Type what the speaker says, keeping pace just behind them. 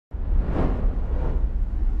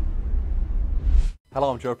Hello,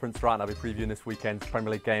 I'm Joe Prince-Wright and I'll be previewing this weekend's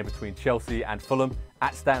Premier League game between Chelsea and Fulham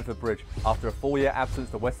at Stamford Bridge. After a 4-year absence,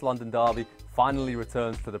 the West London derby finally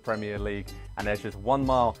returns to the Premier League, and there's just 1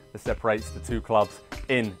 mile that separates the two clubs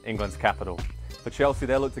in England's capital. For Chelsea,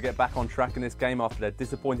 they'll look to get back on track in this game after their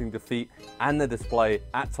disappointing defeat and their display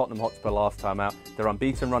at Tottenham Hotspur last time out. Their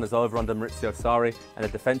unbeaten run is over under Maurizio Sarri, and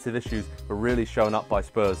their defensive issues were really shown up by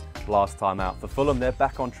Spurs last time out. For Fulham, they're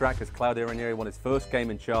back on track as Claudio Ranieri won his first game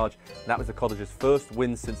in charge, and that was the Cottage's first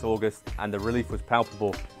win since August, and the relief was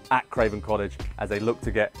palpable at Craven Cottage as they look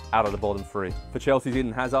to get out of the bottom three. For Chelsea's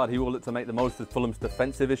Eden Hazard, he will look to make the most of Fulham's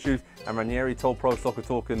defensive issues, and Ranieri told Pro Soccer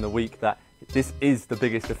Talk in the week that this is the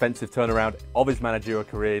biggest defensive turnaround of his managerial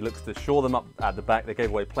career. He looks to shore them up at the back. They gave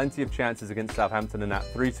away plenty of chances against Southampton in that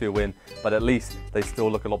 3-2 win, but at least they still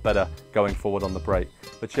look a lot better going forward on the break.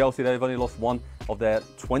 For Chelsea, they've only lost one of their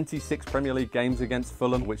 26 Premier League games against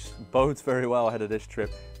Fulham, which bodes very well ahead of this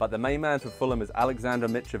trip. But the main man for Fulham is Alexander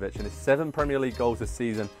Mitrovic, and his 7 Premier League goals this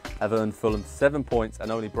season have earned Fulham 7 points,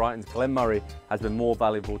 and only Brighton's Glenn Murray has been more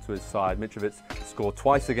valuable to his side. Mitrovic scored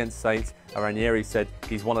twice against Saints, and Ranieri said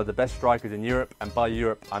he's one of the best strikers in Europe, and by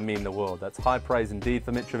Europe I mean the world. That's high praise indeed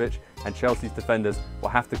for Mitrovic, and Chelsea's defenders will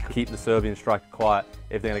have to keep the Serbian striker quiet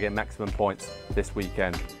if they're going to get maximum points this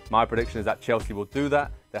weekend. My prediction is that Chelsea will do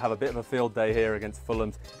that. They'll have a bit of a field day here against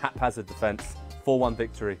Fulham's haphazard defence. 4-1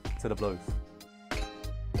 victory to the Blues.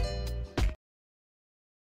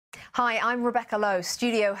 Hi, I'm Rebecca Lowe,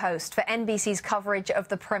 studio host for NBC's coverage of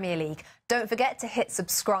the Premier League. Don't forget to hit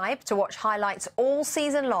subscribe to watch highlights all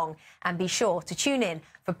season long, and be sure to tune in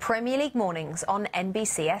for Premier League mornings on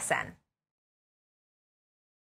NBCSN.